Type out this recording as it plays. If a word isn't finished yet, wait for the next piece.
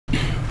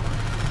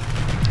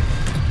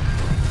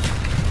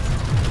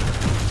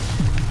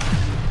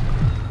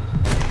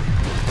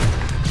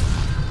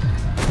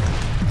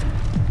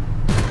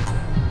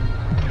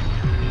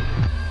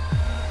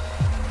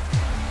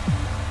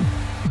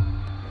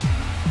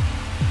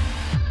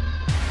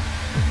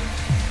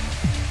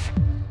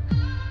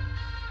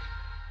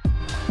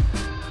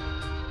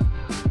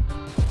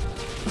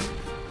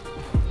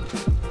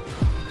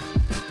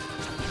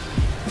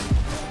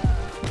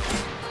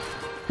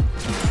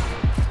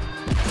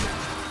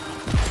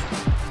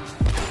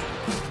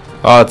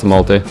Oh, it's a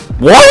multi.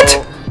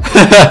 What?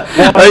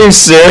 Are you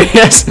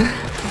serious?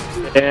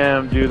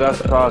 Damn, dude, that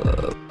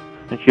sucks.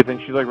 And she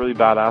thinks she's like really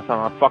badass.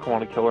 I fucking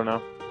want to kill her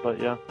now. But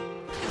yeah.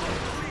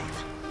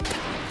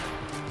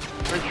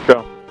 Where'd you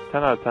go?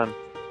 10 out of 10.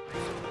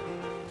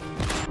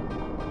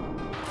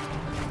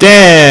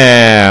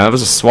 Damn, that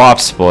was a swap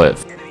split.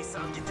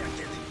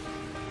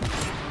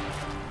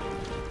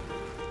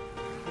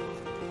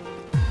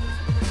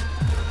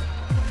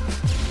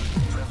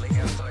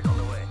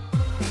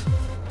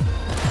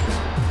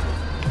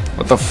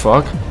 What the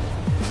fuck?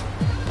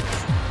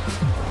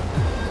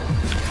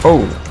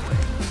 Oh.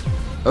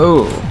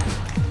 Oh.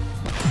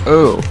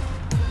 Oh.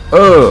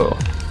 Oh.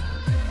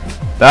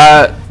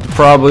 That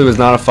probably was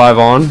not a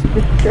 5-on.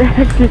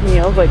 Distracted me.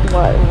 I was like,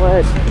 what?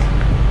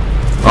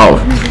 Oh.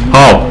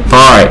 Oh.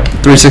 Alright.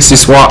 360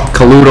 swap.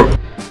 Kaluda.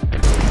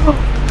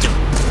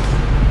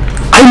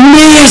 I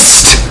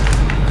missed!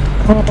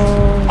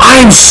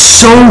 I'm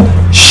so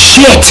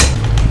shit!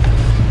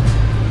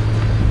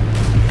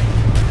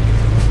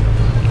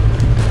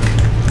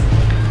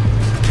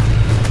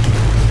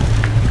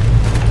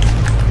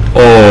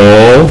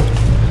 Oh.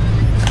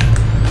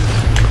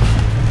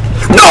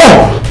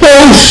 No!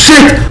 Oh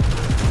shit!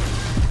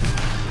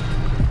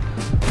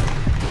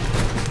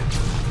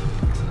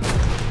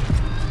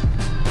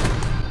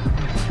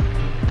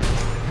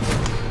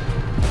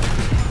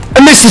 I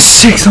missed the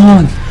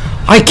 6-on!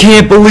 I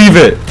can't believe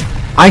it!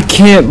 I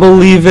can't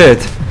believe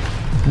it!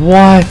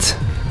 What?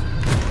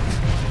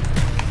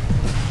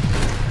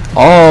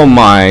 Oh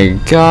my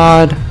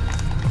god.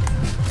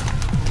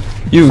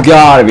 You've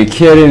gotta be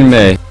kidding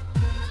me.